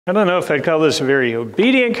I don't know if I'd call this a very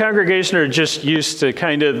obedient congregation or just used to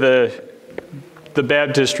kind of the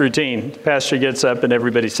Baptist routine. The pastor gets up and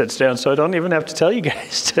everybody sits down, so I don't even have to tell you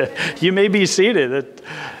guys you may be seated. It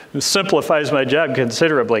simplifies my job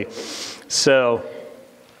considerably. So,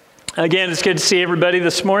 again, it's good to see everybody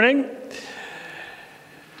this morning.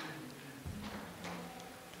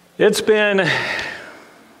 It's been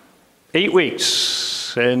 8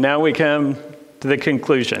 weeks, and now we come to the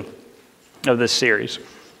conclusion of this series.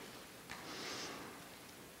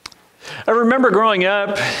 I remember growing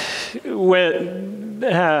up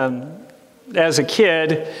as a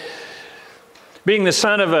kid, being the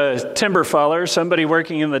son of a timber faller, somebody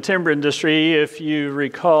working in the timber industry. If you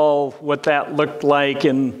recall what that looked like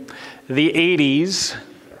in the 80s,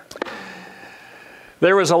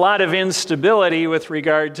 there was a lot of instability with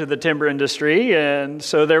regard to the timber industry, and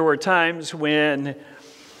so there were times when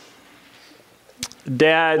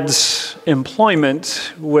Dad's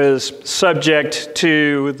employment was subject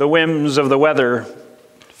to the whims of the weather.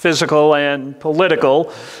 Physical and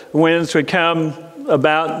political winds would come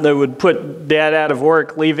about that would put Dad out of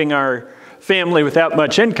work, leaving our family without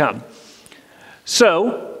much income.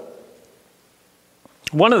 So,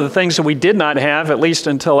 one of the things that we did not have, at least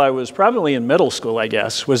until I was probably in middle school, I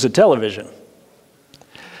guess, was a television.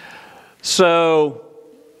 So,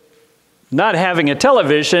 not having a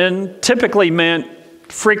television typically meant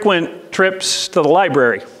frequent trips to the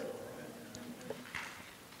library.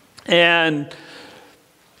 And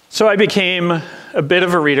so I became a bit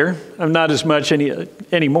of a reader. I'm not as much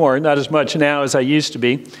anymore, not as much now as I used to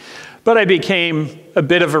be. But I became a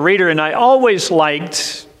bit of a reader, and I always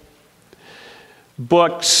liked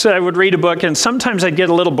books. I would read a book, and sometimes I'd get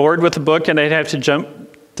a little bored with the book, and I'd have to jump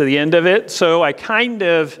to the end of it. So I kind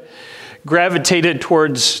of gravitated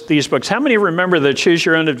towards these books. How many remember the Choose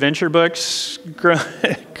Your Own Adventure books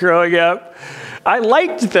growing up? I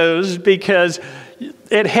liked those because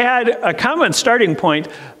it had a common starting point,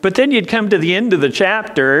 but then you'd come to the end of the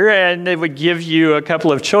chapter and it would give you a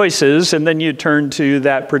couple of choices, and then you'd turn to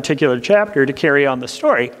that particular chapter to carry on the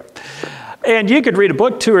story. And you could read a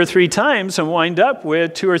book 2 or 3 times and wind up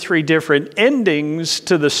with 2 or 3 different endings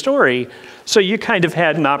to the story. So you kind of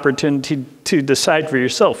had an opportunity to decide for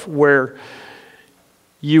yourself where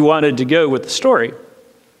you wanted to go with the story.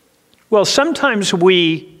 Well, sometimes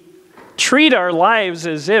we treat our lives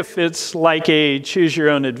as if it's like a Choose Your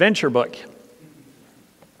Own Adventure book.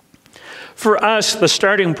 For us, the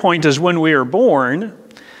starting point is when we are born,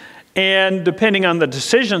 and depending on the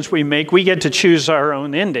decisions we make, we get to choose our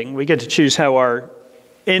own ending. We get to choose how our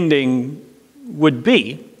ending would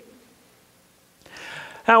be.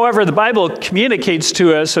 However, the Bible communicates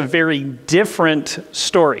to us a very different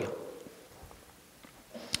story.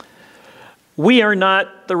 We are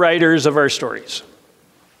not the writers of our stories.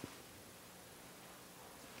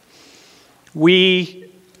 We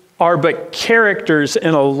are but characters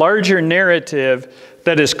in a larger narrative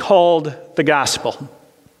that is called the gospel.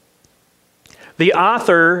 The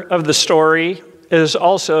author of the story is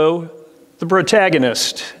also the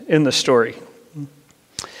protagonist in the story.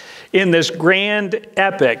 In this grand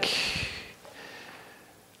epic,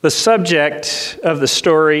 the subject of the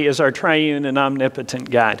story is our triune and omnipotent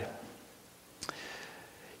God.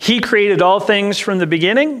 He created all things from the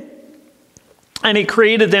beginning, and He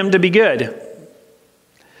created them to be good.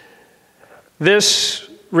 This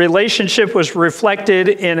relationship was reflected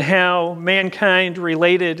in how mankind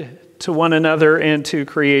related to one another and to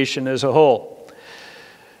creation as a whole.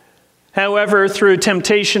 However, through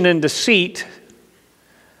temptation and deceit,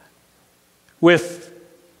 with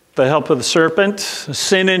the help of the serpent,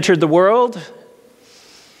 sin entered the world,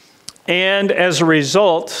 and as a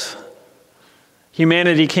result,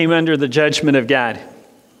 humanity came under the judgment of God.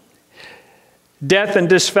 Death and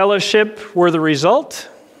disfellowship were the result,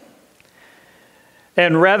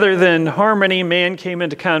 and rather than harmony, man came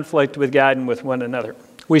into conflict with God and with one another.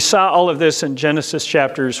 We saw all of this in Genesis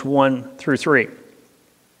chapters 1 through 3.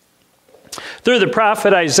 Through the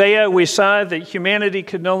prophet Isaiah, we saw that humanity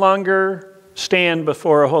could no longer stand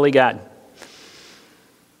before a holy God.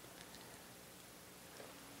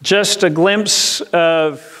 Just a glimpse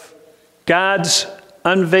of God's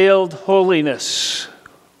unveiled holiness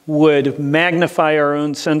would magnify our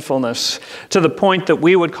own sinfulness to the point that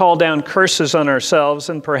we would call down curses on ourselves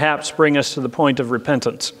and perhaps bring us to the point of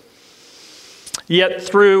repentance. Yet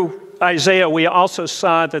through Isaiah, we also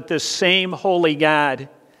saw that this same holy God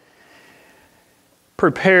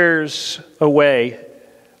prepares a way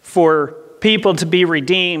for people to be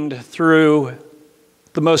redeemed through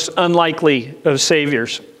the most unlikely of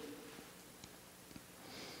saviors.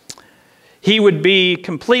 He would be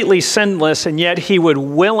completely sinless, and yet He would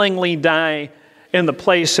willingly die in the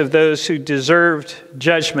place of those who deserved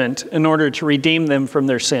judgment in order to redeem them from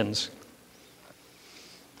their sins.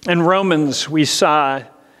 In Romans, we saw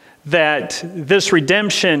that this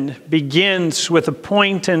redemption begins with a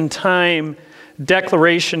point-in-time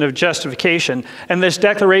declaration of justification. And this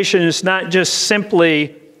declaration is not just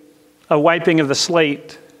simply a wiping of the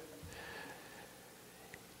slate.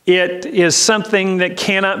 It is something that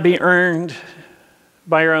cannot be earned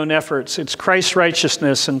by our own efforts. It's Christ's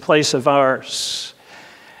righteousness in place of ours.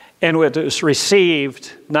 And it is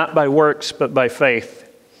received not by works, but by faith.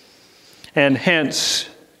 And hence,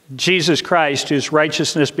 Jesus Christ, whose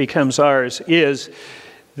righteousness becomes ours, is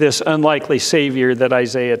this unlikely Savior that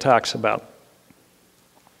Isaiah talks about.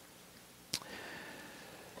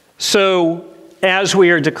 So, as we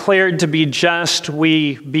are declared to be just,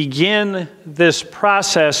 we begin this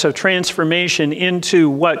process of transformation into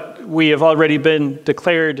what we have already been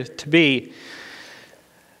declared to be.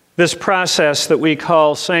 This process that we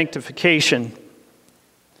call sanctification.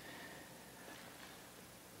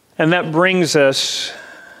 And that brings us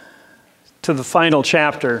to the final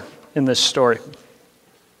chapter in this story.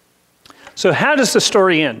 So how does the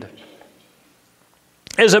story end?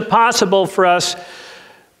 Is it possible for us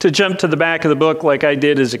to jump to the back of the book like I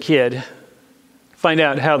did as a kid, find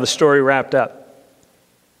out how the story wrapped up?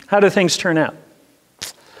 How do things turn out?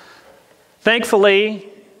 Thankfully,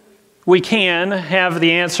 we can have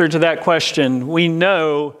the answer to that question. We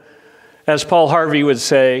know, as Paul Harvey would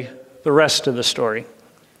say, the rest of the story.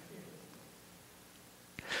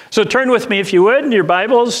 So turn with me, if you would, in your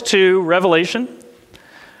Bibles to Revelation.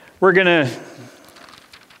 We're going to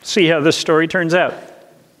see how this story turns out.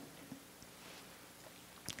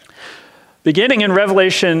 Beginning in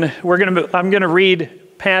Revelation, I'm going to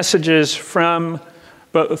read passages from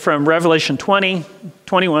Revelation 20,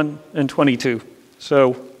 21, and 22.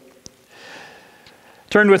 So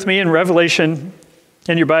turn with me in Revelation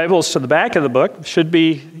in your Bibles to the back of the book. Should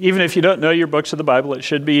be, even if you don't know your books of the Bible, it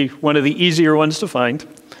should be one of the easier ones to find.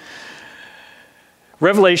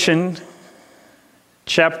 Revelation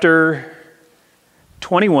chapter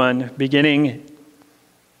 21, beginning, I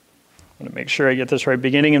want to make sure I get this right,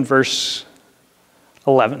 beginning in verse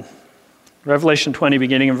 11. Revelation 20,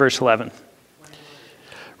 beginning in verse 11.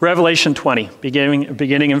 Revelation 20,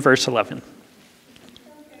 beginning in verse 11.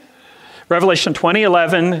 Revelation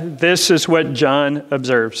 20:11, this is what John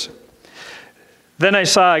observes. Then I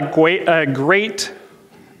saw a great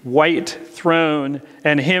white throne,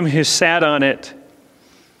 and him who sat on it.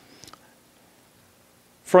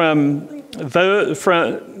 Let me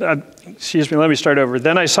start over.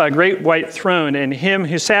 Then I saw a great white throne, and him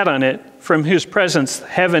who sat on it, from whose presence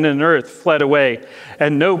heaven and earth fled away,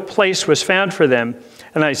 and no place was found for them.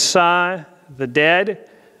 And I saw the dead,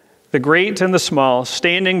 the great and the small,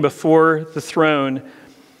 standing before the throne,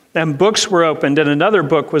 and books were opened, and another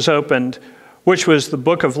book was opened, which was the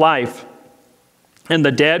book of life. And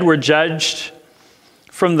the dead were judged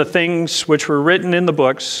from the things which were written in the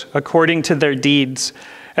books, according to their deeds.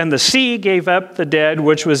 And the sea gave up the dead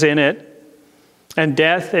which was in it, and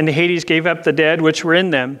death and Hades gave up the dead which were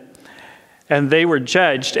in them, and they were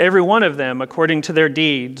judged, every one of them, according to their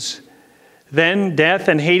deeds. Then death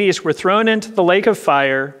and Hades were thrown into the lake of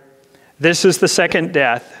fire. This is the second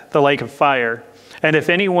death, the lake of fire. And if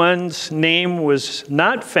anyone's name was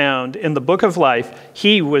not found in the book of life,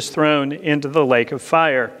 he was thrown into the lake of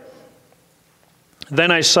fire.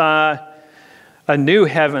 Then I saw a new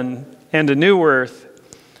heaven and a new earth,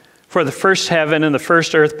 for the first heaven and the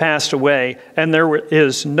first earth passed away, and there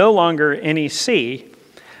is no longer any sea.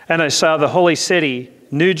 And I saw the holy city,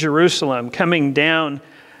 New Jerusalem, coming down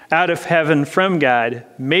out of heaven from God,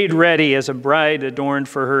 made ready as a bride adorned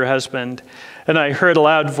for her husband. And I heard a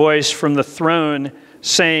loud voice from the throne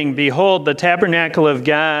saying, "Behold, the tabernacle of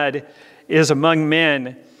God is among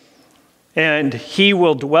men, and he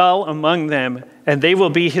will dwell among them, and they will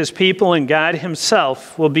be his people, and God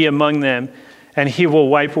himself will be among them, and he will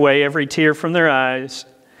wipe away every tear from their eyes.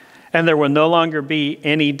 And there will no longer be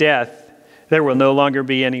any death. There will no longer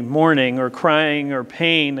be any mourning or crying or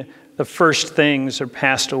pain. The first things are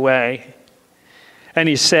passed away." And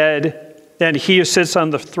he said, and he who sits on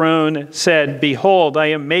the throne said, "Behold, I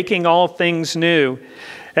am making all things new."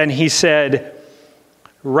 And he said,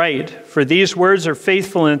 "Write, for these words are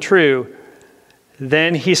faithful and true."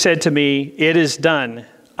 Then he said to me, "It is done.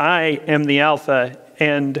 I am the Alpha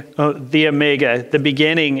and the Omega, the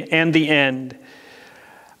beginning and the end.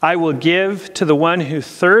 I will give to the one who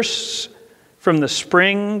thirsts from the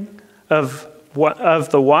spring of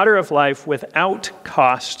the water of life without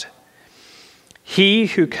cost. He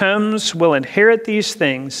who comes will inherit these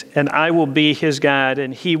things, and I will be his God,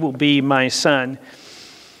 and he will be my son.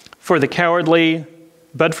 for the cowardly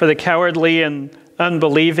and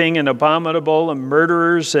unbelieving and abominable and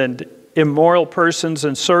murderers and immoral persons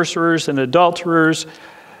and sorcerers and adulterers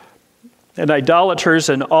and idolaters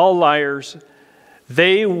and all liars,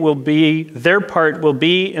 their part will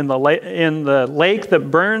be in the lake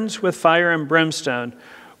that burns with fire and brimstone,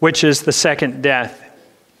 which is the second death.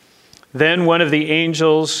 Then one of the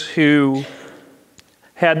angels who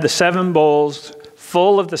had the 7 bowls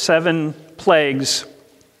full of the 7 plagues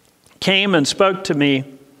came and spoke to me,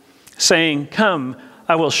 saying, "Come,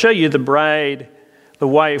 I will show you the bride, the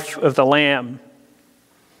wife of the Lamb."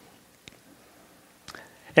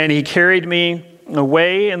 And he carried me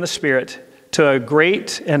away in the Spirit to a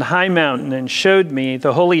great and high mountain and showed me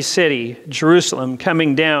the holy city, Jerusalem,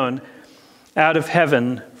 coming down out of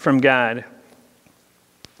heaven from God.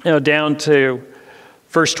 Now down to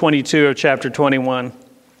verse 22 of chapter 21.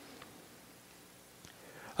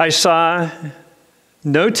 I saw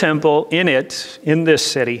no temple in this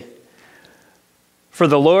city, for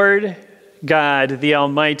the Lord God, the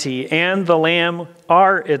Almighty, and the Lamb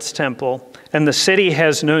are its temple, and the city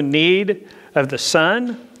has no need of the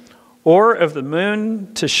sun or of the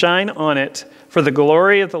moon to shine on it, for the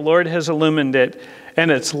glory of the Lord has illumined it, and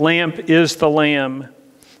its lamp is the Lamb.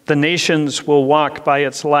 The nations will walk by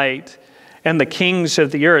its light, and the kings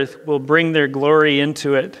of the earth will bring their glory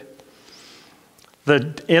into it.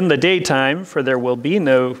 In the daytime, for there will be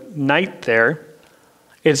no night there,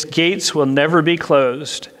 its gates will never be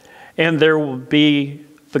closed, and there will be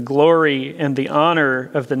the glory and the honor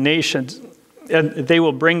of the nations. And they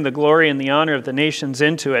will bring the glory and the honor of the nations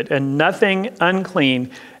into it, and nothing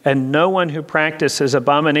unclean and no one who practices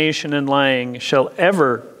abomination and lying shall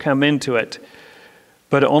ever come into it,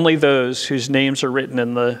 but only those whose names are written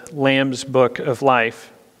in the Lamb's book of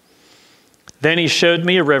life. Then he showed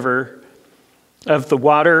me a river of the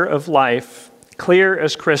water of life, clear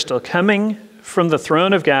as crystal, coming from the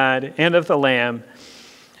throne of God and of the Lamb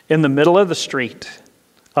in the middle of the street.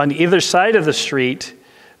 On either side of the street,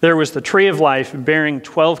 there was the tree of life bearing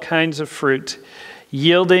 12 kinds of fruit,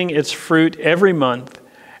 yielding its fruit every month,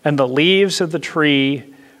 and the leaves of the tree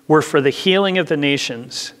were for the healing of the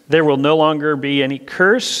nations. There will no longer be any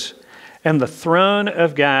curse, and the throne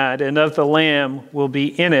of God and of the Lamb will be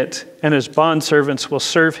in it, and his bondservants will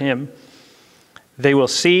serve him. They will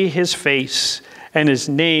see his face, and his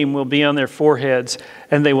name will be on their foreheads,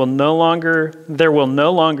 and there will no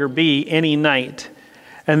longer be any night,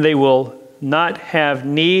 and they will not have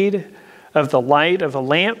need of the light of a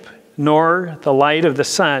lamp, nor the light of the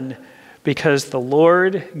sun, because the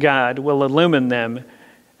Lord God will illumine them,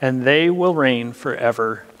 and they will reign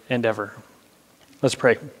forever and ever. Let's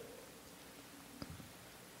pray.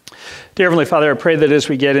 Dear Heavenly Father, I pray that as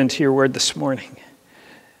we get into your word this morning,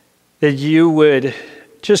 that you would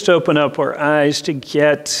just open up our eyes to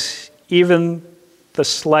get even the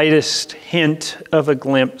slightest hint of a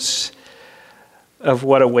glimpse of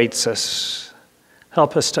what awaits us.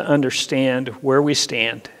 Help us to understand where we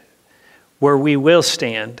stand, where we will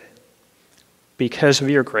stand, because of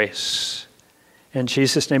your grace. In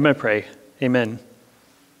Jesus' name I pray, amen.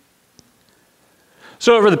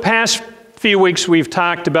 So over the past few weeks, we've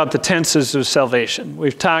talked about the tenses of salvation.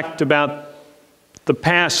 We've talked about the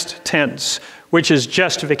past tense, which is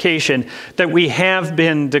justification, that we have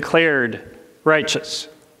been declared righteous.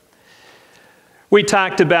 We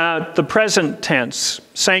talked about the present tense,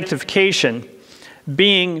 sanctification,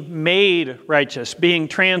 being made righteous, being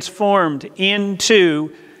transformed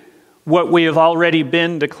into what we have already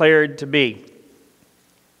been declared to be.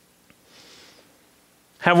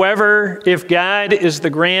 However, if God is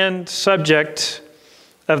the grand subject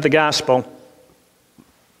of the gospel,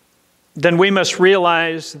 then we must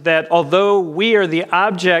realize that although we are the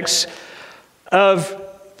objects of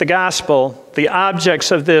the gospel, the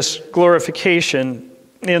objects of this glorification,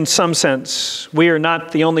 in some sense, we are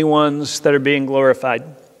not the only ones that are being glorified.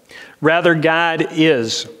 Rather, God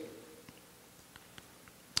is.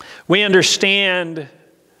 We understand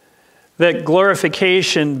that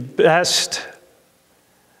glorification, best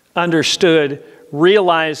understood,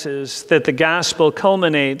 realizes that the gospel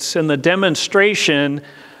culminates in the demonstration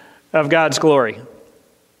of God's glory.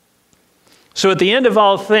 So at the end of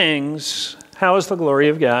all things, how is the glory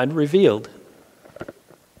of God revealed? I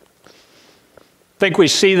think we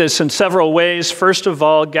see this in several ways. First of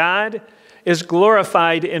all, God is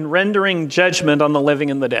glorified in rendering judgment on the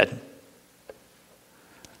living and the dead.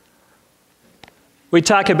 We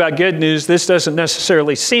talk about good news. This doesn't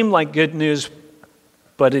necessarily seem like good news,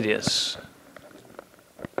 but it is.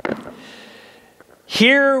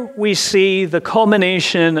 Here we see the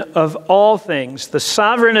culmination of all things. The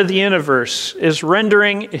sovereign of the universe is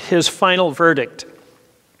rendering his final verdict.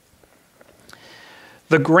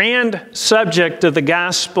 The grand subject of the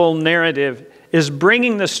gospel narrative is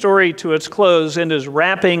bringing the story to its close and is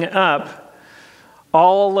wrapping up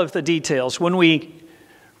all of the details. When we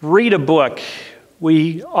read a book,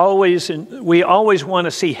 we always want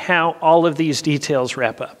to see how all of these details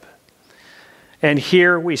wrap up. And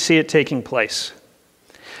here we see it taking place.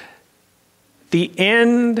 The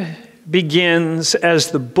end begins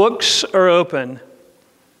as the books are open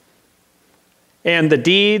and the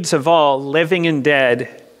deeds of all, living and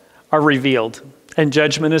dead, are revealed, and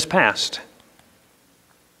judgment is passed.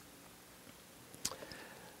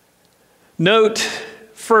 Note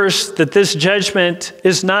first that this judgment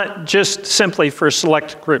is not just simply for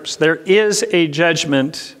select groups. There is a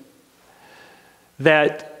judgment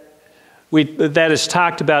that is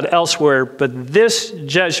talked about elsewhere, but this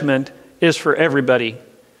judgment is for everybody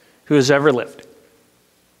who has ever lived,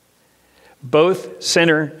 both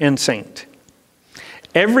sinner and saint.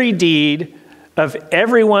 Every deed of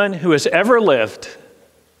everyone who has ever lived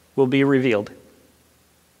will be revealed.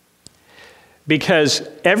 Because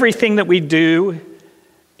everything that we do,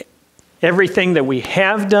 everything that we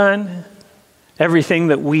have done, everything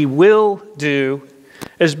that we will do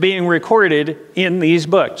is being recorded in these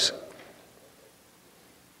books.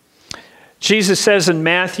 Jesus says in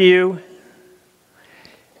Matthew,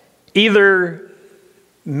 either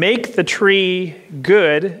make the tree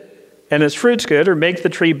good and its fruit's good, or make the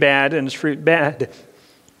tree bad and its fruit bad.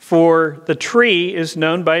 For the tree is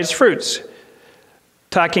known by its fruits.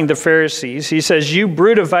 Talking to Pharisees, he says, you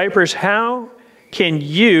brood of vipers, how can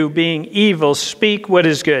you, being evil, speak what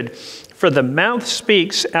is good? For the mouth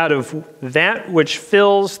speaks out of that which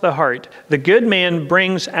fills the heart. The good man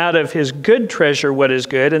brings out of his good treasure what is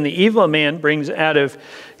good, and the evil man brings out of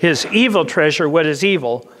his evil treasure what is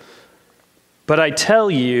evil. But I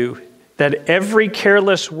tell you that every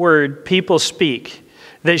careless word people speak,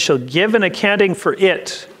 they shall give an accounting for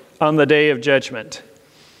it on the day of judgment.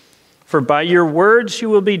 For by your words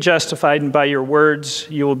you will be justified, and by your words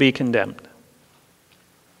you will be condemned.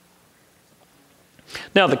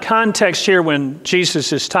 Now, the context here when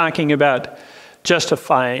Jesus is talking about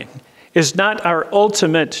justifying is not our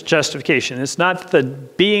ultimate justification. It's not the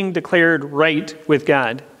being declared right with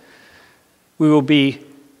God. We will be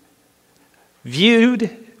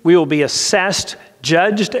viewed, we will be assessed,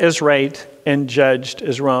 judged as right, and judged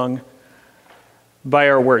as wrong by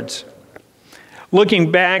our words.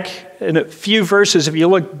 Looking back in a few verses, if you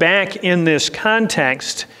look back in this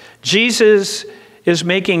context, Jesus is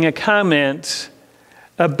making a comment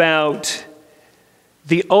about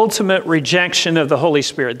the ultimate rejection of the Holy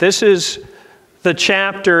Spirit. This is the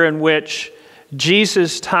chapter in which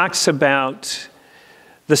Jesus talks about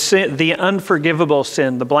the sin, the unforgivable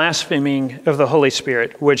sin, the blaspheming of the Holy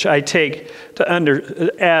Spirit, which I take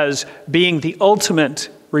as being the ultimate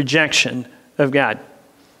rejection of God.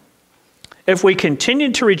 If we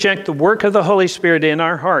continue to reject the work of the Holy Spirit in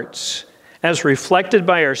our hearts, as reflected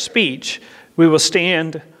by our speech, we will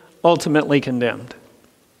stand ultimately condemned.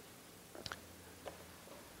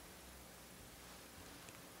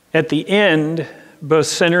 At the end, both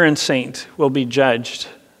sinner and saint will be judged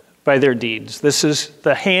by their deeds. This is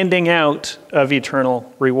the handing out of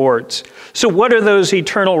eternal rewards. So what are those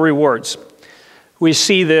eternal rewards? We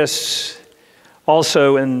see this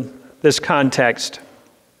also in this context.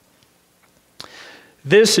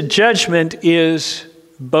 This judgment is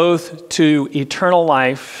both to eternal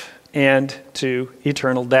life and to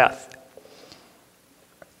eternal death.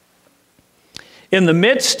 In the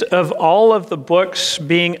midst of all of the books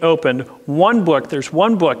being opened, there's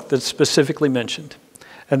one book that's specifically mentioned,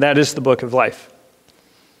 and that is the book of life.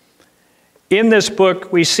 In this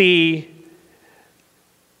book, we see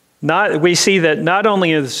that not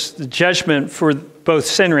only is the judgment for both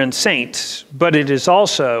sinner and saint, but it is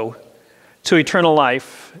also to eternal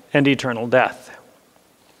life and eternal death.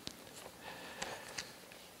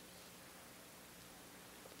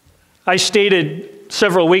 I stated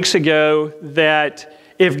several weeks ago that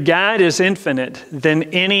if God is infinite, then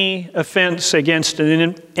any offense against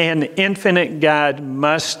an infinite God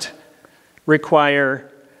must require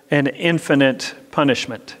an infinite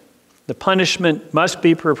punishment. The punishment must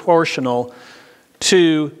be proportional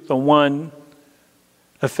to the one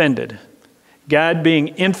offended. God being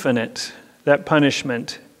infinite, that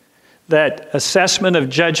punishment, that assessment of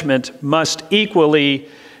judgment must equally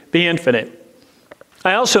be infinite.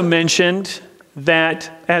 I also mentioned that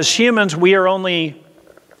as humans, we are only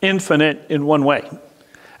infinite in one way,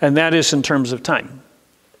 and that is in terms of time.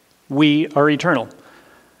 We are eternal.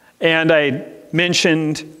 And I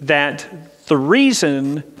mentioned that the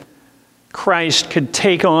reason Christ could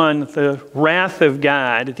take on the wrath of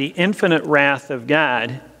God, the infinite wrath of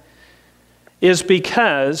God, is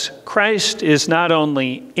because Christ is not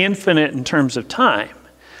only infinite in terms of time,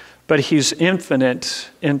 but he's infinite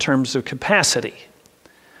in terms of capacity.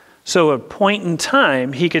 So at a point in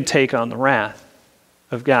time, he could take on the wrath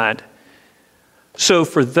of God. So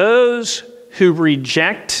for those who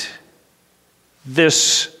reject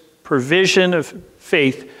this provision of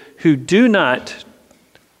faith, who do not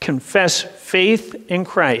confess faith in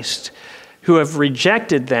Christ, who have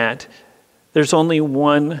rejected that, there's only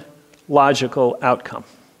one logical outcome,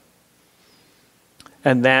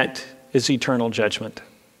 and that is eternal judgment.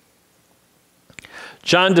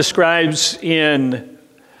 John describes in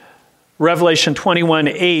Revelation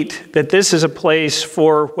 21:8 that this is a place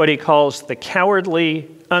for what he calls the cowardly,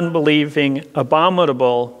 unbelieving,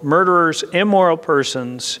 abominable, murderers, immoral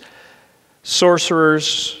persons,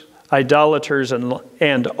 sorcerers, idolaters,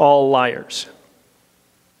 and all liars.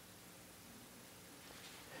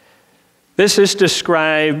 This is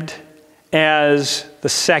described as the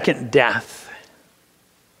second death.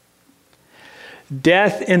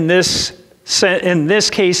 Death in this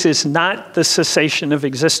case is not the cessation of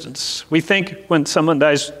existence. We think when someone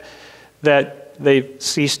dies that they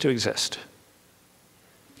cease to exist.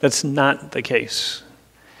 That's not the case.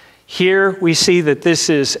 Here we see that this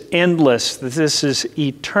is endless, that this is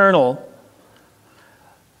eternal.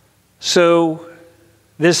 So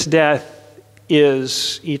this death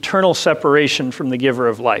is eternal separation from the giver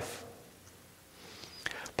of life.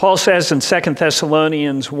 Paul says in 2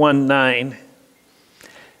 Thessalonians 1:9,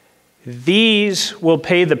 these will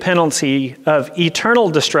pay the penalty of eternal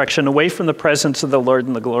destruction away from the presence of the Lord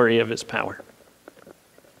and the glory of his power.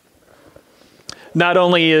 Not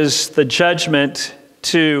only is the judgment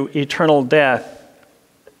to eternal death,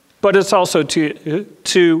 but it's also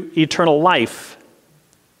to eternal life.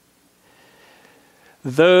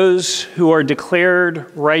 Those who are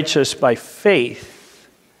declared righteous by faith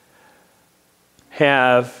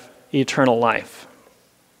have eternal life,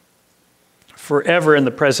 forever in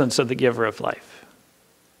the presence of the giver of life.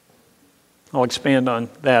 I'll expand on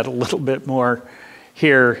that a little bit more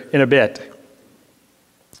here in a bit.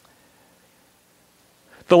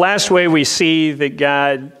 The last way we see that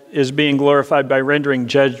God is being glorified by rendering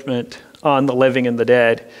judgment on the living and the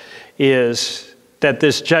dead is that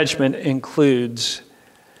this judgment includes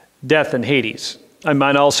death and Hades. I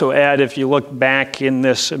might also add, if you look back in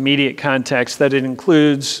this immediate context, that it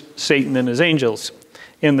includes Satan and his angels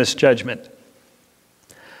in this judgment.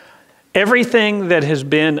 Everything that has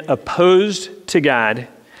been opposed to God,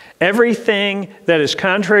 everything that is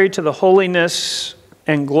contrary to the holiness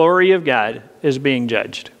and glory of God is being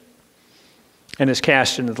judged and is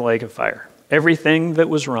cast into the lake of fire. Everything that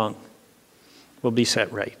was wrong will be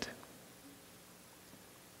set right.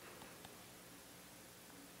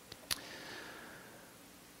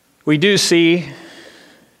 We do see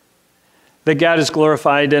that God is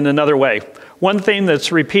glorified in another way. One thing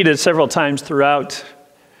that's repeated several times throughout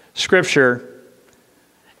Scripture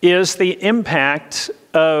is the impact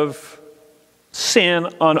of sin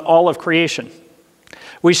on all of creation.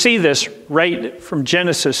 We see this right from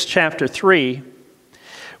Genesis chapter 3,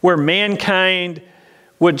 where mankind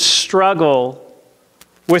would struggle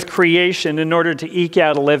with creation in order to eke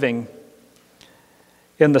out a living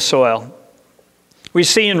in the soil. We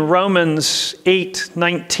see in Romans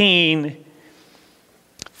 8:19,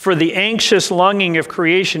 for the anxious longing of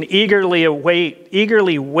creation eagerly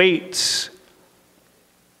waits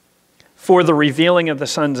for the revealing of the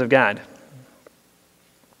sons of God.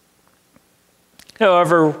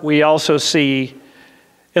 However, we also see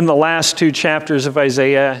in the last two chapters of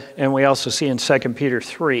Isaiah, and we also see in 2 Peter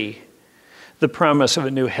 3, the promise of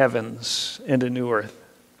a new heavens and a new earth.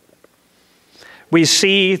 We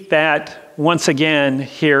see that once again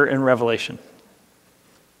here in Revelation.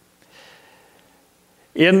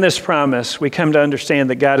 In this promise, we come to understand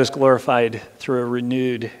that God is glorified through a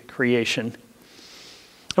renewed creation.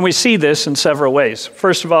 And we see this in several ways.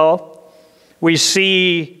 First of all, we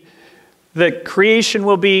see that creation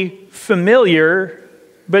will be familiar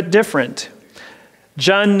but different.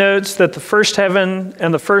 John notes that the first heaven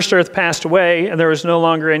and the first earth passed away, and there was no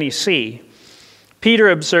longer any sea. Peter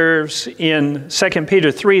observes in 2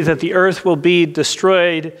 Peter 3 that the earth will be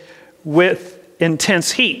destroyed with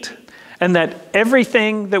intense heat, and that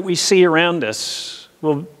everything that we see around us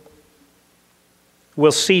will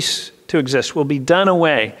cease to exist, will be done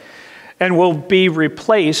away, and will be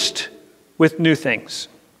replaced with new things.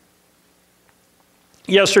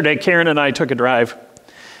 Yesterday, Karen and I took a drive.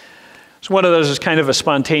 It's one of those is kind of a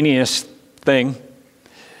spontaneous thing.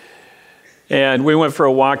 And we went for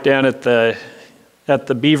a walk down at the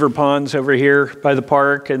beaver ponds over here by the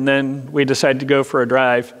park, and then we decided to go for a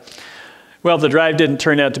drive. Well, the drive didn't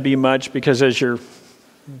turn out to be much because, as you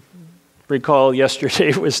recall,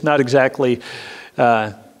 yesterday was not exactly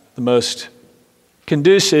the most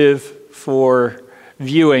conducive for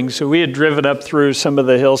viewing. So we had driven up through some of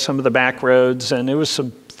the hills, some of the back roads, and it was some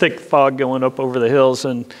thick fog going up over the hills.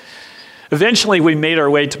 And eventually we made our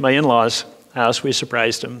way to my in-laws' house. We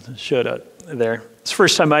surprised them, showed up there. It's the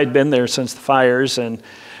first time I'd been there since the fires. And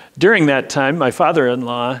during that time, my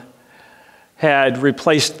father-in-law had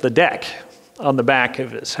replaced the deck on the back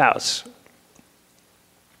of his house.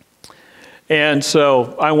 And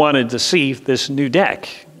so I wanted to see this new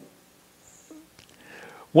deck.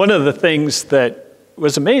 One of the things that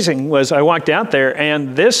was amazing was I walked out there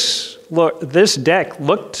and this deck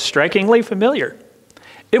looked strikingly familiar.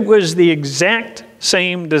 It was the exact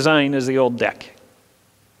same design as the old deck.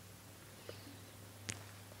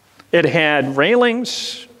 It had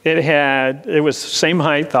railings, it was the same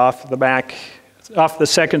height off the back, off the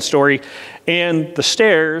second story, and the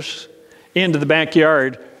stairs into the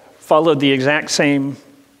backyard followed the exact same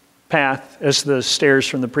path as the stairs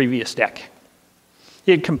from the previous deck.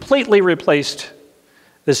 He had completely replaced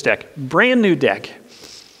this deck, brand new deck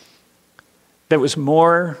that was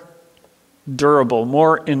more durable,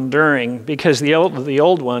 more enduring, because the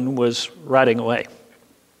old one was rotting away.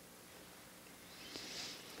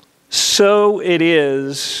 So it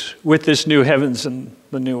is with this new heavens and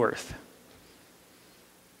the new earth.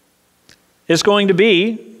 It's going to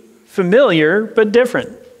be familiar but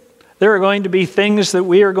different. There are going to be things that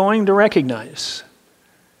we are going to recognize,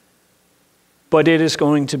 but it is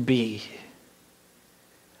going to be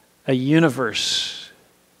a universe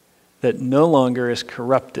that no longer is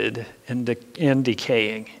corrupted and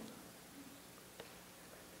decaying.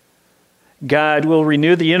 God will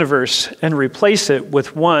renew the universe and replace it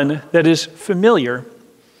with one that is familiar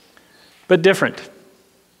but different.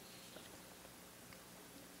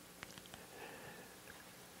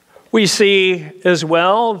 We see as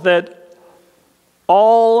well that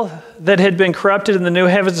all that had been corrupted in the new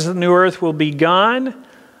heavens and the new earth will be gone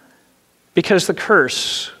because the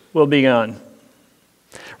curse will be gone.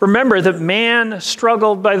 Remember that man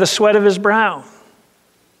struggled by the sweat of his brow,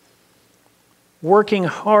 working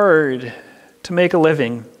hard to make a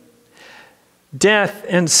living. Death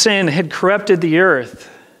and sin had corrupted the earth.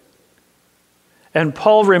 And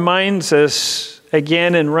Paul reminds us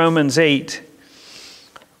again in Romans 8,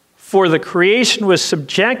 for the creation was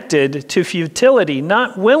subjected to futility,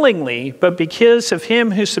 not willingly, but because of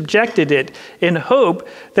him who subjected it, in hope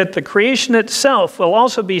that the creation itself will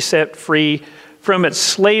also be set free from its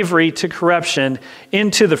slavery to corruption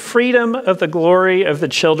into the freedom of the glory of the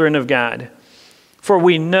children of God. For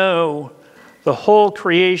we know the whole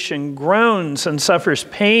creation groans and suffers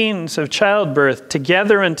pains of childbirth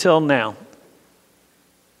together until now.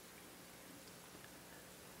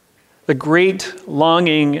 The great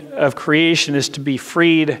longing of creation is to be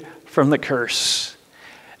freed from the curse.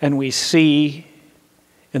 And we see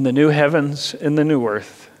in the new heavens and the new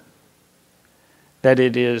earth that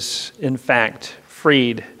it is, in fact,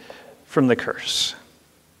 freed from the curse.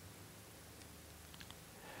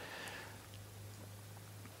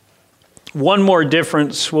 One more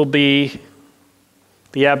difference will be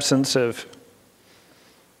the absence of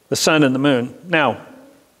the sun and the moon. Now,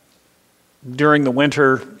 during the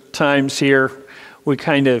winter times here, we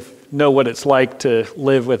kind of know what it's like to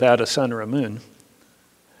live without a sun or a moon.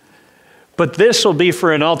 But this will be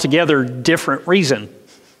for an altogether different reason.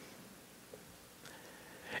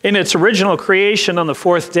 In its original creation on the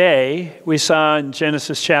fourth day, we saw in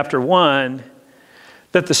Genesis chapter 1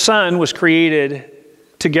 that the sun was created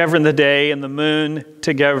to govern the day and the moon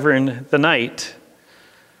to govern the night.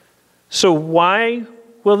 So why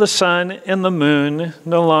will the sun and the moon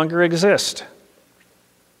no longer exist?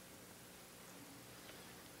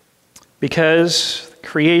 Because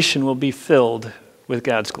creation will be filled with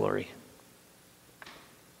God's glory.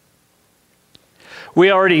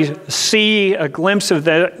 We already see a glimpse of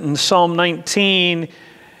that in Psalm 19,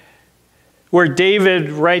 where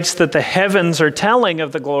David writes that the heavens are telling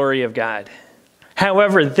of the glory of God.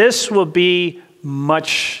 However, this will be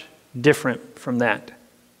much different from that.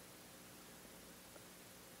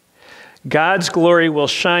 God's glory will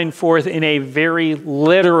shine forth in a very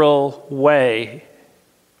literal way.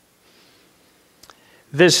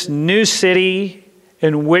 This new city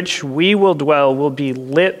in which we will dwell will be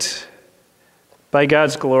lit by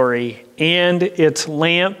God's glory, and its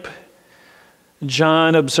lamp,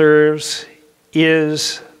 John observes,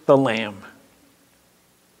 is the Lamb.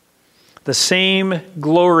 The same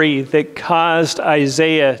glory that caused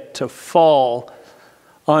Isaiah to fall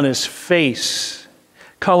on his face,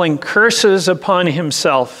 calling curses upon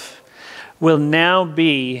himself, will now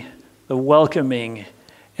be the welcoming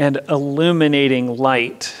and illuminating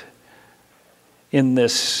light in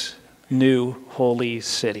this new holy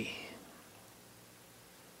city.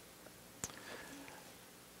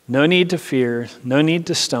 No need to fear, no need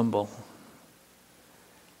to stumble,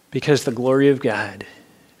 because the glory of God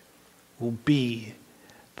will be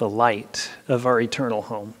the light of our eternal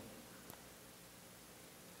home.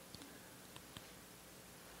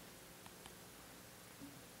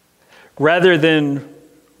 Rather than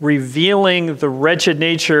revealing the wretched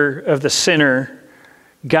nature of the sinner,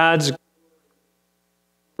 God's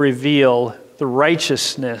reveal the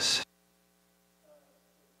righteousness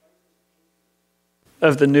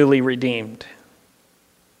of the newly redeemed.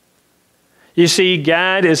 You see,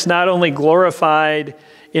 God is not only glorified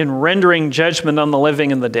in rendering judgment on the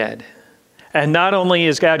living and the dead, and not only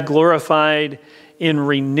is God glorified in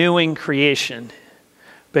renewing creation,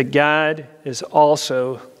 but God is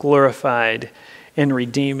also glorified in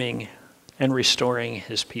redeeming and restoring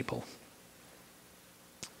his people.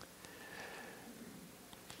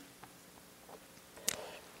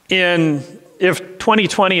 If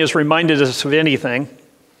 2020 has reminded us of anything,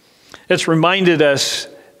 it's reminded us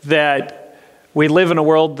that we live in a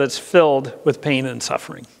world that's filled with pain and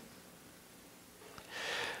suffering.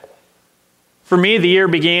 For me, the year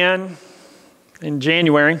began in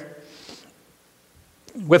January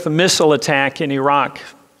with a missile attack in Iraq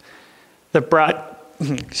that brought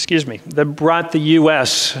the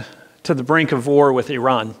U.S. to the brink of war with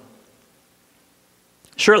Iran.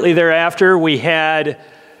 Shortly thereafter, we had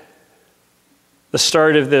the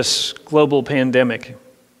start of this global pandemic.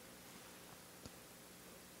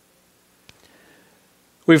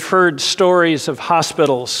 We've heard stories of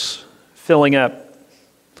hospitals filling up.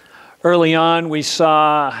 Early on, we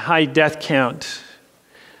saw a high death count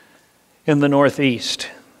in the Northeast.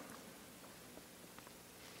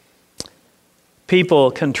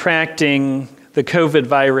 People contracting the COVID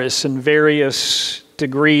virus in various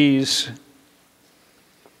degrees.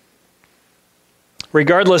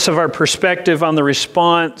 Regardless of our perspective on the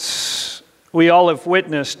response, we all have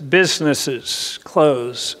witnessed businesses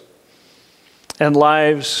close and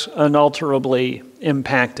lives unalterably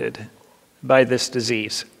impacted by this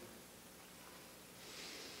disease.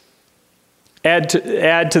 Add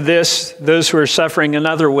to this those who are suffering in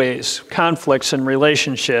other ways, conflicts in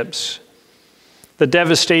relationships, the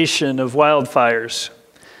devastation of wildfires,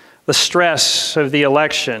 the stress of the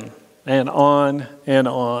election, and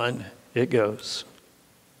on it goes.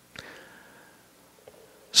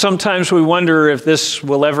 Sometimes we wonder if this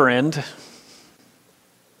will ever end.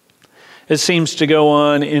 It seems to go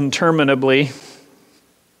on interminably.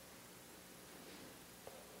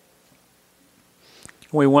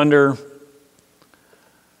 We wonder,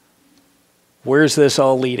 where's this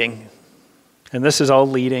all leading? And this is all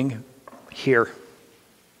leading here.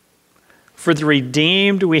 For the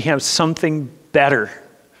redeemed, we have something better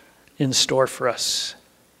in store for us.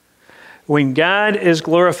 When God is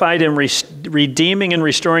glorified in redeeming and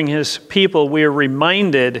restoring his people, we are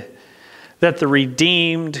reminded that the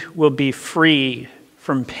redeemed will be free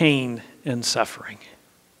from pain and suffering.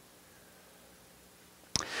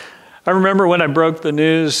 I remember when I broke the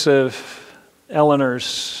news of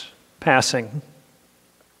Eleanor's passing.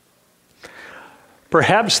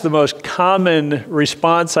 Perhaps the most common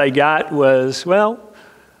response I got was, well,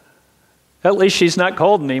 at least she's not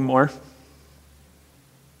cold anymore.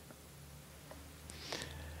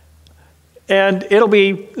 And it'll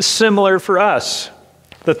be similar for us.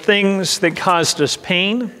 The things that caused us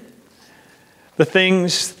pain, the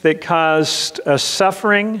things that caused us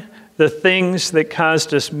suffering, the things that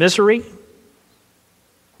caused us misery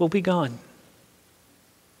will be gone.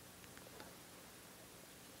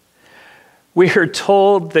 We are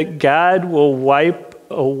told that God will wipe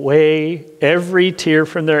away every tear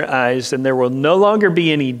from their eyes, and there will no longer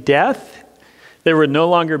be any death. There will no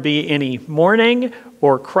longer be any mourning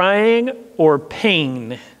or crying or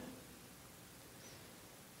pain.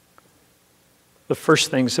 The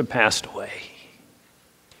first things have passed away.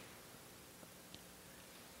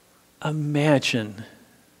 Imagine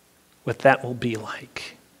what that will be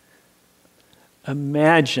like.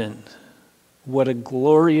 Imagine what a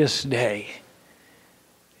glorious day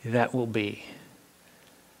that will be.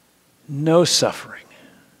 No suffering,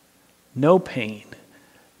 no pain,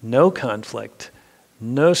 no conflict,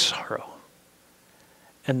 no sorrow.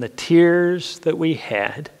 And the tears that we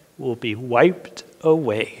had will be wiped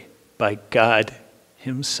away by God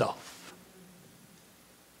himself.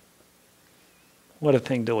 What a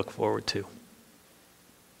thing to look forward to.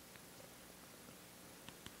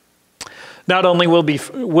 Not only will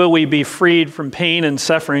we be freed from pain and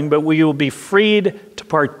suffering, but we will be freed to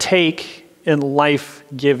partake and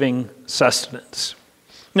life-giving sustenance.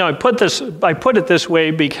 Now, I put it this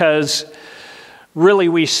way because really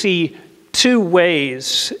we see two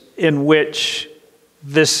ways in which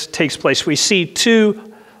this takes place. We see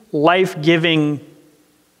two life-giving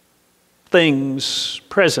things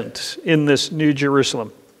present in this New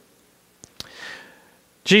Jerusalem.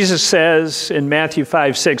 Jesus says in Matthew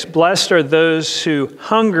 5:6, "Blessed are those who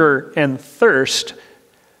hunger and thirst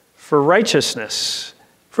for righteousness,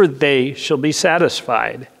 for they shall be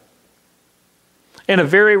satisfied." In a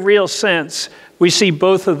very real sense, we see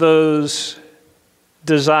both of those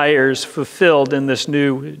desires fulfilled in this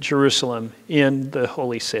New Jerusalem, in the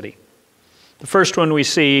holy city. The first one we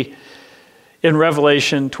see in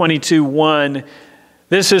Revelation 22:1,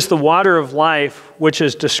 "This is the water of life, which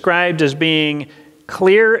is described as being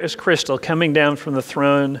clear as crystal, coming down from the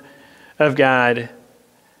throne of God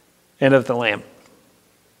and of the Lamb."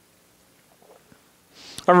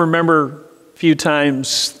 I remember a few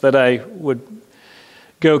times that I would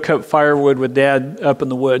go cut firewood with Dad up in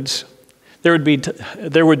the woods. There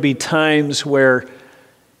would be times where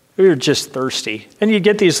we were just thirsty, and you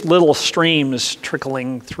get these little streams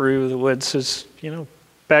trickling through the woods. As you know,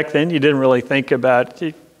 back then you didn't really think about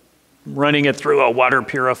running it through a water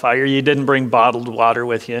purifier. You didn't bring bottled water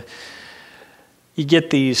with you. You get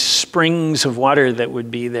these springs of water that would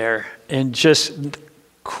be there, and just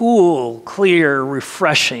cool, clear,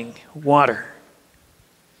 refreshing water.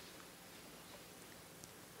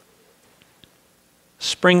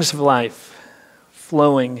 Springs of life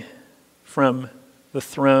flowing from the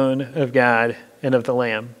throne of God and of the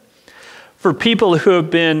Lamb. For people who have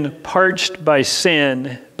been parched by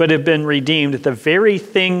sin but have been redeemed, the very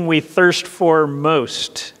thing we thirst for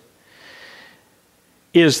most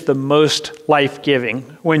is the most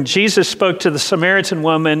life-giving. When Jesus spoke to the Samaritan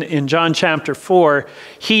woman in John chapter 4,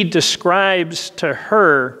 he describes to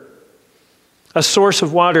her a source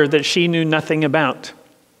of water that she knew nothing about.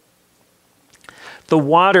 The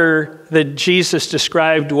water that Jesus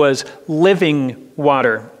described was living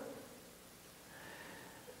water.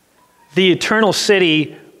 The eternal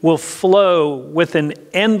city will flow with an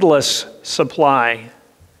endless supply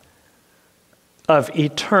of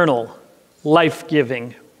eternal,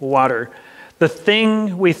 life-giving water. The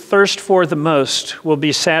thing we thirst for the most will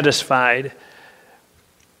be satisfied,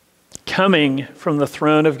 coming from the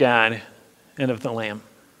throne of God and of the Lamb.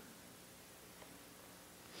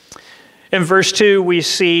 In verse 2, we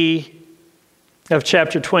see, of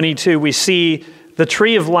chapter 22, we see the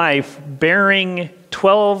tree of life bearing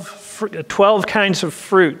 12 kinds of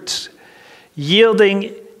fruit,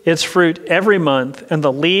 yielding its fruit every month, and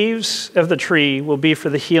the leaves of the tree will be for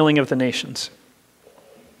the healing of the nations.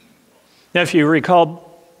 Now, if you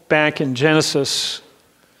recall back in Genesis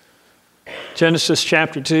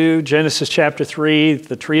chapter 2, Genesis chapter 3,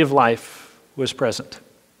 the tree of life was present.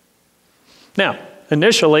 Now,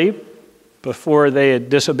 initially, before they had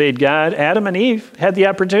disobeyed God, Adam and Eve had the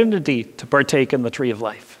opportunity to partake in the tree of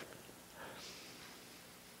life.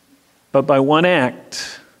 But by one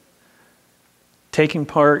act,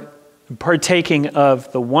 partaking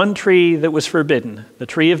of the one tree that was forbidden, the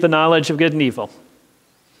tree of the knowledge of good and evil,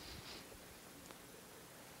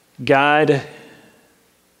 God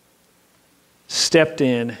stepped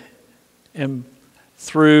in and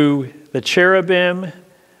through the cherubim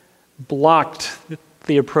blocked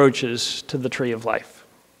the approaches to the tree of life.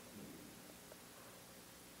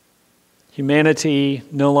 Humanity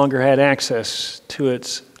no longer had access to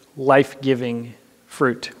its life-giving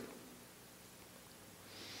fruit.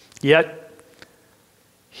 Yet,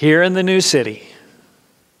 here in the new city,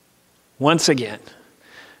 once again,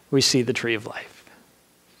 we see the tree of life.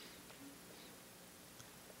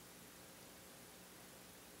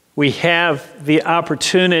 We have the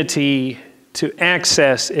opportunity to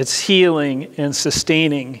access its healing and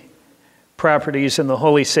sustaining properties in the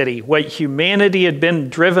holy city. What humanity had been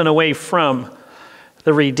driven away from,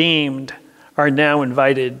 the redeemed are now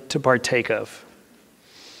invited to partake of.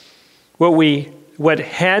 What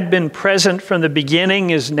had been present from the beginning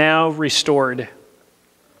is now restored.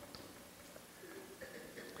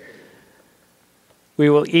 We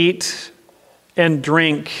will eat and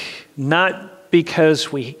drink not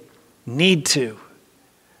because we need to,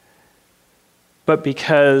 but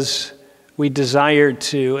because we desire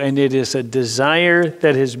to, and it is a desire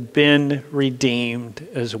that has been redeemed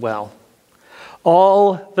as well.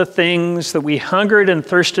 All the things that we hungered and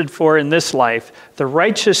thirsted for in this life, the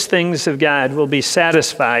righteous things of God, will be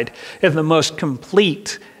satisfied in the most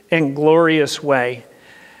complete and glorious way,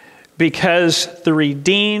 because the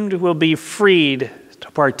redeemed will be freed to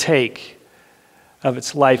partake of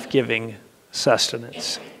its life-giving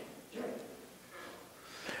sustenance.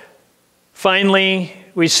 Finally,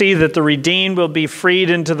 we see that the redeemed will be freed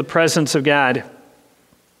into the presence of God.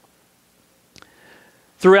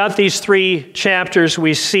 Throughout these 3 chapters,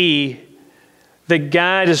 we see that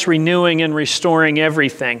God is renewing and restoring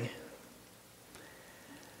everything.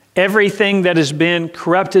 Everything that has been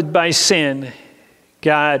corrupted by sin,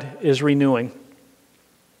 God is renewing.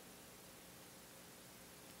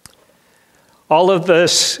 All of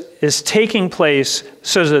this is taking place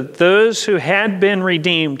so that those who had been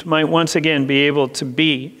redeemed might once again be able to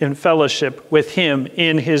be in fellowship with Him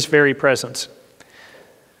in His very presence.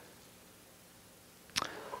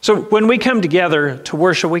 So when we come together to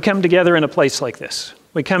worship, we come together in a place like this.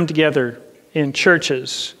 We come together in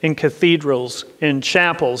churches, in cathedrals, in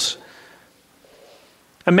chapels.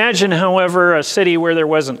 Imagine, however, a city where there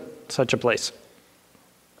wasn't such a place.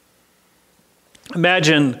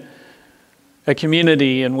 Imagine a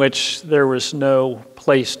community in which there was no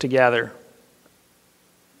place to gather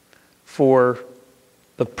for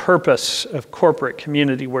the purpose of corporate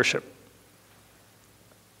community worship.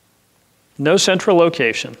 No central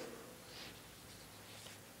location.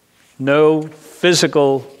 No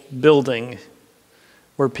physical building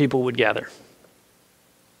where people would gather.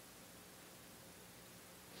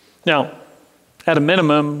 Now, at a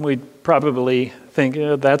minimum, we'd probably think,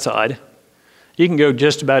 oh, that's odd. You can go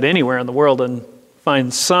just about anywhere in the world and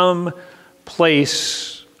find some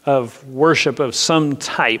place of worship of some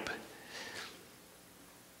type.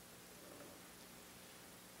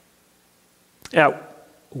 At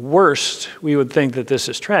worst, we would think that this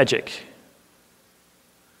is tragic.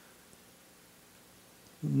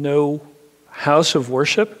 No house of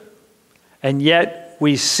worship, and yet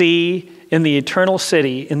we see in the eternal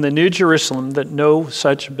city, in the New Jerusalem, that no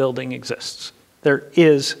such building exists. There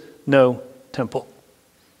is no temple.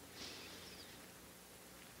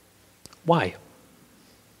 Why?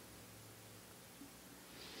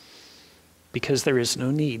 Because there is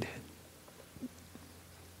no need.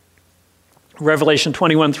 Revelation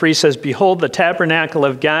 21:3 says, "Behold, the tabernacle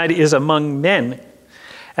of God is among men,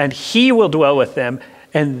 and He will dwell with them,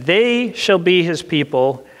 and they shall be His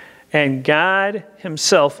people, and God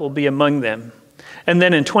Himself will be among them." And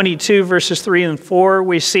then in 22 verses 3 and 4,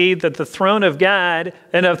 we see that the throne of God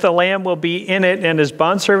and of the Lamb will be in it, and His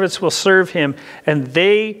bondservants will serve Him, and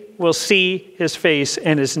they will see His face,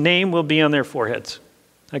 and His name will be on their foreheads.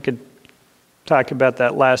 I could talk about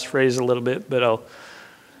that last phrase a little bit, but I'll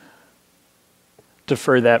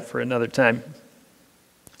defer that for another time.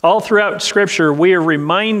 All throughout Scripture, we are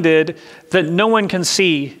reminded that no one can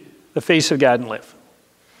see the face of God and live.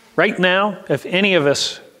 Right now, if any of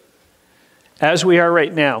us, as we are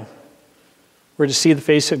right now, were to see the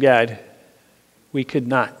face of God, we could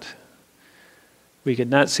not. We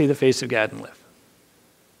could not see the face of God and live.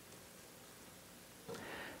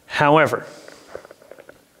 However,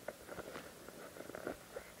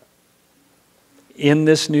 in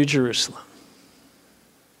this New Jerusalem,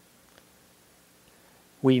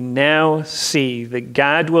 we now see that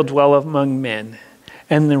God will dwell among men,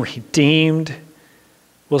 and the redeemed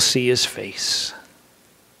will see His face.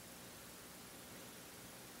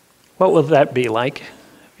 What will that be like?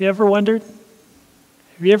 Have you ever wondered?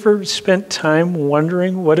 Have you ever spent time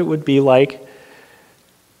wondering what it would be like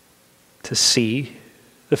to see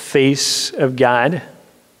the face of God?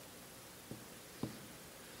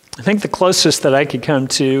 I think the closest that I could come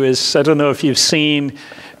to is, I don't know if you've seen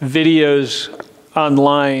videos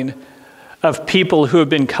online of people who have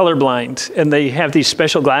been colorblind, and they have these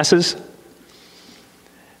special glasses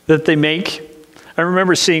that they make. I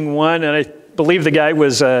remember seeing one, and I believe the guy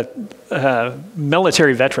was a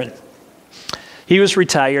military veteran. He was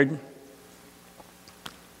retired,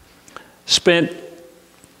 spent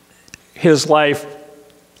his life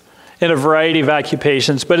in a variety of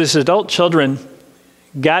occupations, but his adult children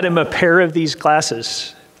got him a pair of these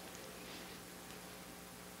glasses.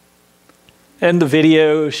 And the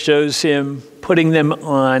video shows him putting them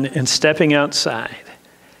on and stepping outside.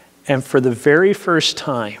 And for the very first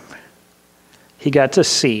time, he got to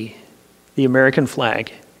see the American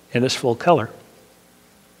flag in its full color.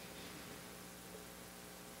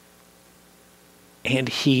 And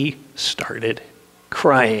he started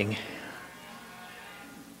crying.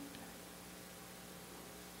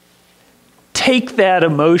 Take that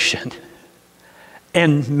emotion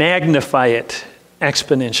and magnify it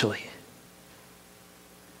exponentially.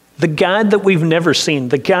 The God that we've never seen,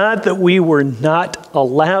 the God that we were not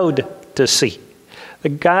allowed to see, the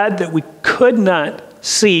God that we could not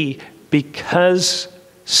see because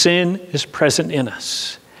sin is present in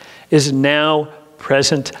us, is now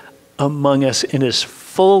present among us in His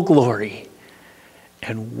full glory,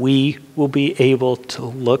 and we will be able to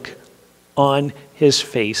look on His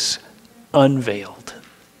face unveiled.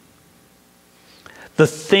 The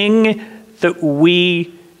thing that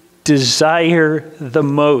we desire the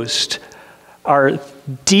most, our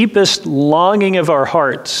deepest longing of our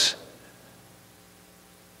hearts,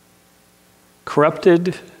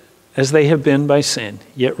 corrupted as they have been by sin,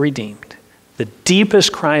 yet redeemed. The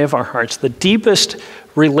deepest cry of our hearts, the deepest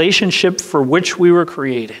relationship for which we were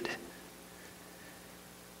created,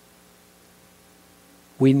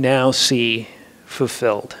 we now see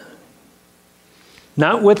fulfilled.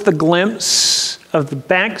 Not with the glimpse of the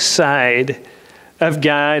backside of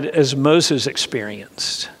God as Moses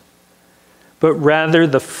experienced, but rather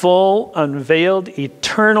the full, unveiled,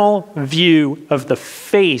 eternal view of the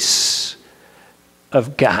face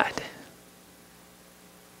of God.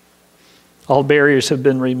 All barriers have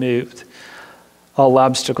been removed, all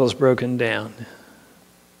obstacles broken down.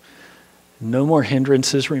 No more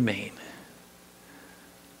hindrances remain.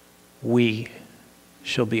 We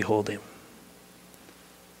shall behold him.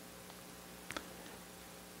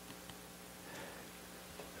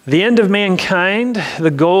 The end of mankind, the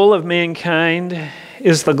goal of mankind,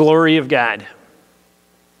 is the glory of God.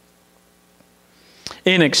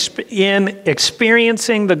 In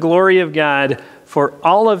experiencing the glory of God for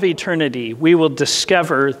all of eternity, we will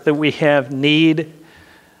discover that we have need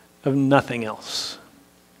of nothing else.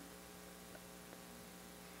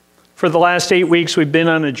 For the last 8 weeks, we've been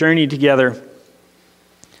on a journey together,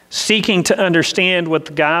 seeking to understand what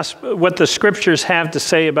the scriptures have to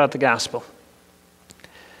say about the gospel.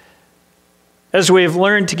 As we have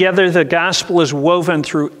learned together, the gospel is woven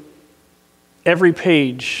through every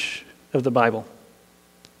page of the Bible.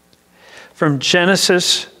 From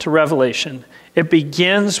Genesis to Revelation, it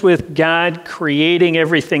begins with God creating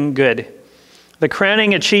everything good. The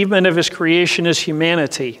crowning achievement of his creation is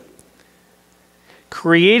humanity,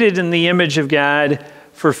 created in the image of God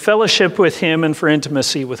for fellowship with him and for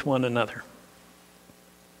intimacy with one another.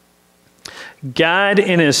 God,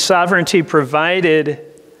 in his sovereignty, provided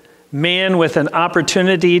man with an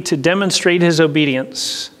opportunity to demonstrate his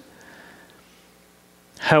obedience.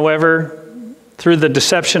 However, through the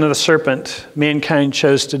deception of the serpent, mankind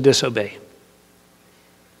chose to disobey.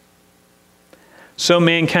 So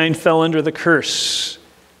mankind fell under the curse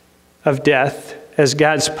of death as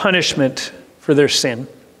God's punishment for their sin.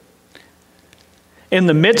 In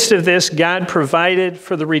the midst of this, God provided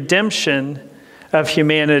for the redemption of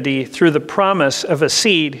humanity through the promise of a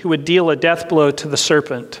seed who would deal a death blow to the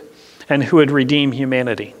serpent and who would redeem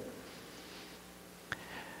humanity.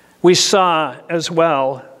 We saw as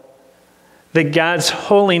well that God's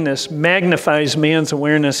holiness magnifies man's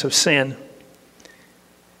awareness of sin.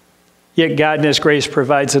 Yet God in his grace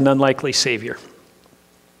provides an unlikely Savior.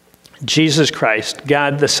 Jesus Christ,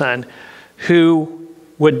 God the Son, who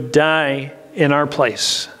would die in our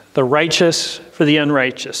place, the righteous for the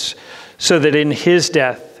unrighteous, so that in his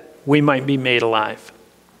death we might be made alive.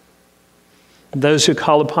 Those who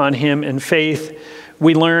call upon him in faith,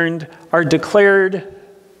 we learned, are declared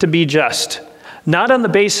to be just, not on the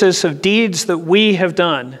basis of deeds that we have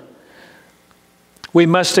done. We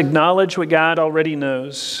must acknowledge what God already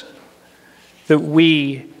knows, that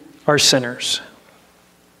we are sinners,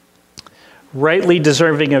 rightly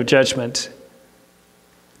deserving of judgment.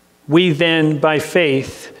 We then, by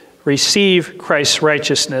faith, receive Christ's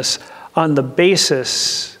righteousness on the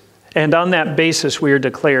basis, and on that basis we are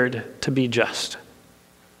declared to be just.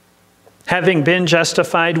 Having been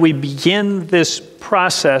justified, we begin this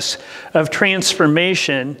process of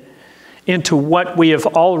transformation into what we have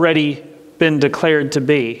already been declared to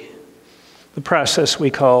be, the process we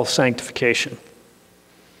call sanctification.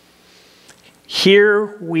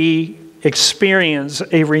 Here we experience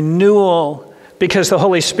a renewal because the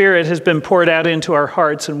Holy Spirit has been poured out into our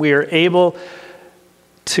hearts, and we are able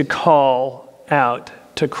to call out,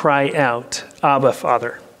 to cry out, Abba,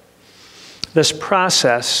 Father. This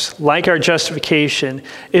process, like our justification,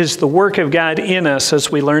 is the work of God in us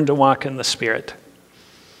as we learn to walk in the Spirit.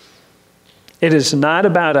 It is not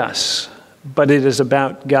about us, but it is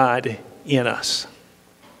about God in us.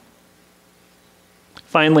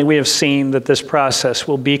 Finally, we have seen that this process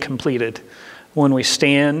will be completed when we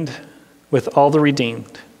stand with all the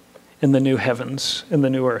redeemed in the new heavens, in the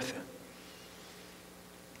new earth.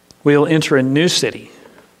 We will enter a new city,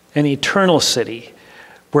 an eternal city,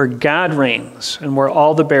 where God reigns and where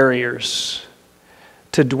all the barriers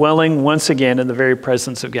to dwelling once again in the very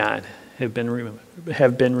presence of God have been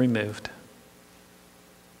removed.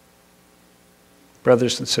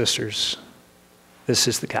 Brothers and sisters, this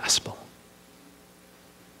is the gospel.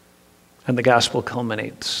 And the gospel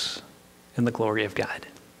culminates in the glory of God.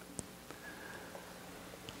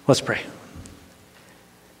 Let's pray.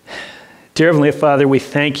 Dear Heavenly Father, we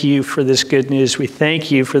thank you for this good news. We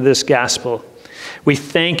thank you for this gospel. We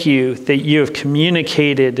thank you that you have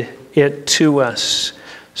communicated it to us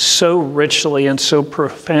so richly and so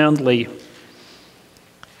profoundly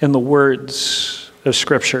in the words of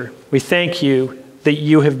Scripture. We thank you that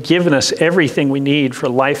you have given us everything we need for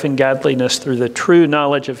life and godliness through the true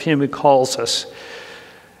knowledge of him who calls us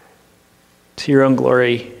to your own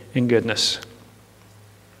glory and goodness.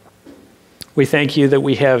 We thank you that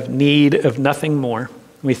we have need of nothing more.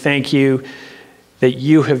 We thank you that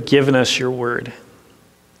you have given us your word.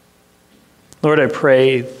 Lord, I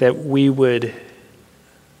pray that we would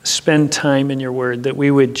spend time in your word, that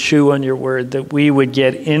we would chew on your word, that we would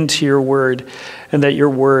get into your word, and that your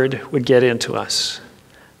word would get into us.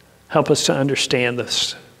 Help us to understand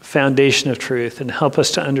this foundation of truth and help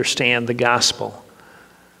us to understand the gospel.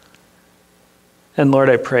 And Lord,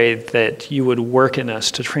 I pray that you would work in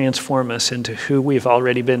us to transform us into who we've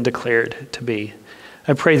already been declared to be.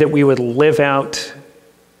 I pray that we would live out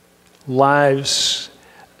lives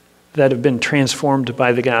that have been transformed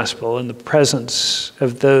by the gospel in the presence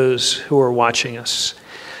of those who are watching us.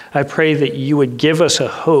 I pray that you would give us a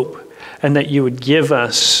hope and that you would give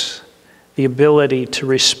us the ability to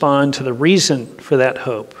respond to the reason for that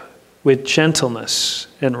hope with gentleness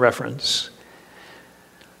and reverence.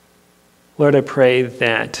 Lord, I pray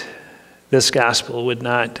that this gospel would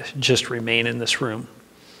not just remain in this room,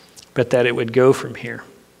 but that it would go from here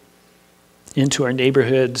into our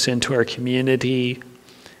neighborhoods, into our community,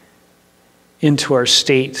 into our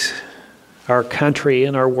state, our country,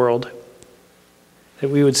 and our world, that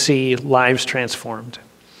we would see lives transformed,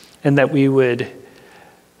 and that we would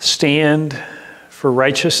stand for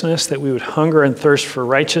righteousness, that we would hunger and thirst for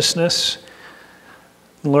righteousness.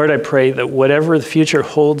 Lord, I pray that whatever the future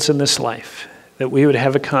holds in this life, that we would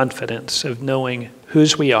have a confidence of knowing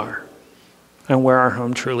whose we are and where our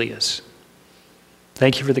home truly is.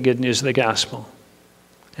 Thank you for the good news of the gospel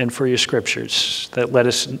and for your scriptures that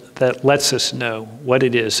lets us know what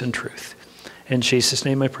it is in truth. In Jesus'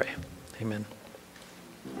 name I pray. Amen.